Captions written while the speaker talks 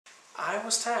I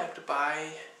was tagged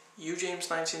by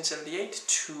UJames1978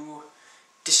 to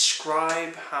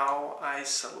describe how I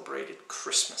celebrated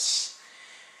Christmas.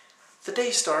 The day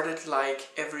started like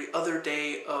every other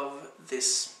day of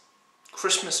this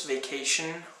Christmas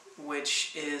vacation,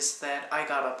 which is that I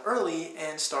got up early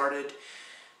and started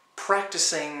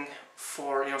practicing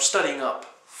for, studying up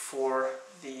for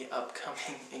the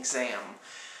upcoming exam.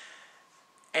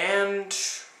 And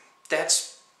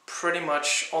that's pretty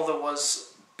much all there was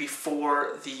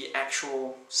before the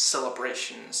actual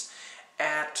celebrations.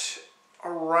 At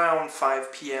around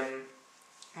 5 p.m.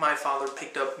 my father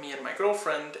picked up me and my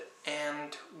girlfriend,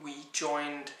 and we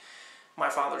joined my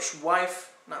father's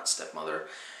wife, not stepmother,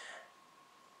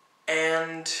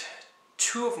 and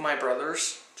two of my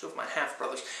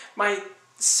half-brothers. My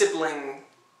sibling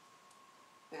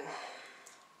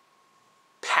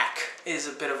pack is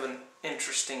a bit of an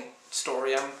interesting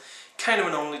story. I'm kind of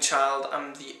an only child.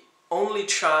 I'm the only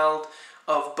child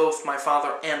of both my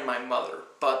father and my mother,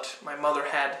 but my mother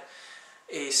had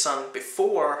a son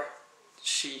before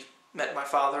she met my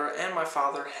father, and my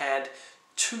father had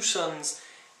two sons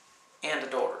and a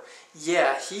daughter.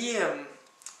 Yeah, he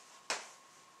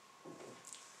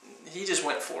just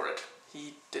went for it.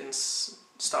 He didn't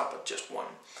stop at just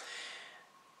one.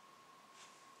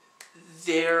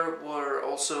 There were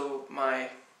also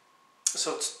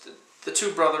it's the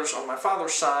two brothers on my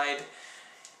father's side,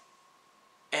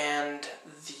 and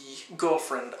the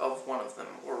girlfriend of one of them,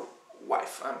 or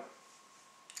wife.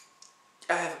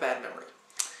 I have a bad memory.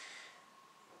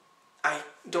 I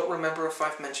don't remember if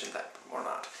I've mentioned that or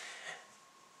not.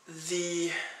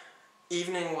 The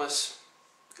evening was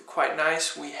quite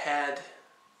nice. We had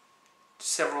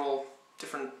several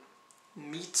different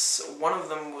meats. One of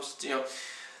them was,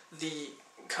 the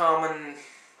common,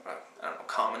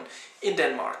 common, in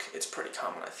Denmark it's pretty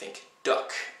common, I think,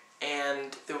 duck.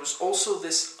 And there was also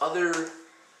this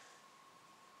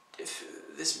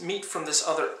meat from this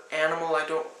other animal. I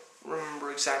don't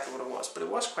remember exactly what it was, but it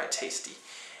was quite tasty.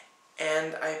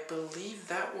 And I believe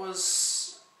that one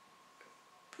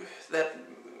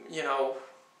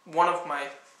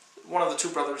of the two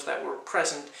brothers that were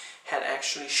present had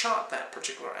actually shot that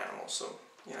particular animal, so,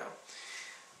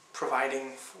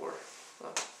 providing for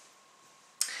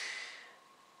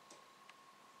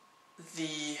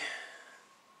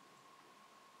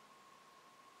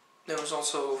there was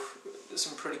also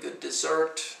some pretty good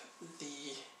dessert,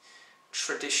 the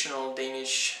traditional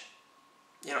Danish,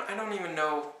 I don't even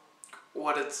know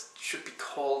what it should be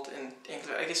called in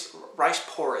English. I guess rice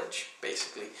porridge,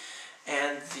 basically,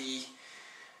 and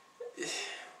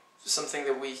something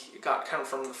that we got kind of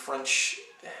from the French.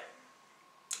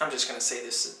 I'm just going to say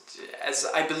this as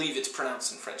I believe it's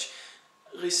pronounced in French,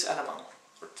 riz à la menthe,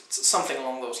 or something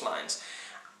along those lines.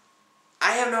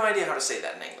 I have no idea how to say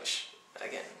that in English,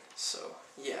 again, so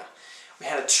yeah. We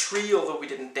had a tree, although we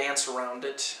didn't dance around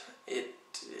it.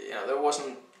 There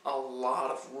wasn't a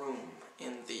lot of room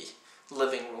in the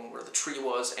living room where the tree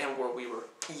was and where we were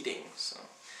eating, so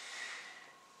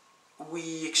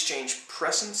we exchanged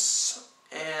presents,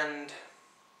 and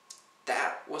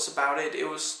that was about it. It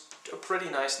was a pretty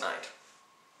nice night.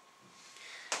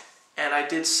 And I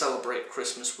did celebrate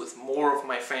Christmas with more of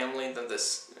my family than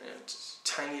this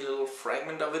tiny little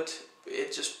fragment of it.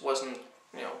 It just wasn't,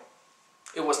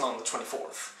 it wasn't on the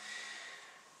 24th.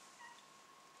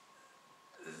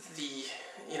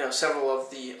 Several of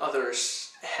the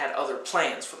others had other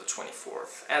plans for the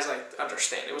 24th, as I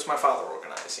understand. It was my father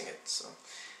organizing it, so I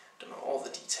don't know all the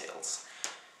details.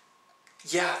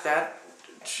 Yeah, that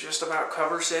just about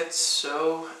covers it.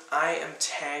 So I am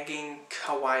tagging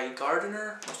Kawaii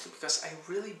Gardener, mostly because I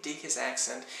really dig his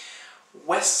accent.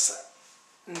 Wes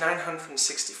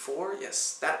 964,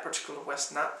 yes, that particular Wes,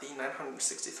 not the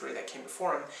 963 that came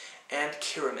before him, and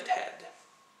Pyramid Head.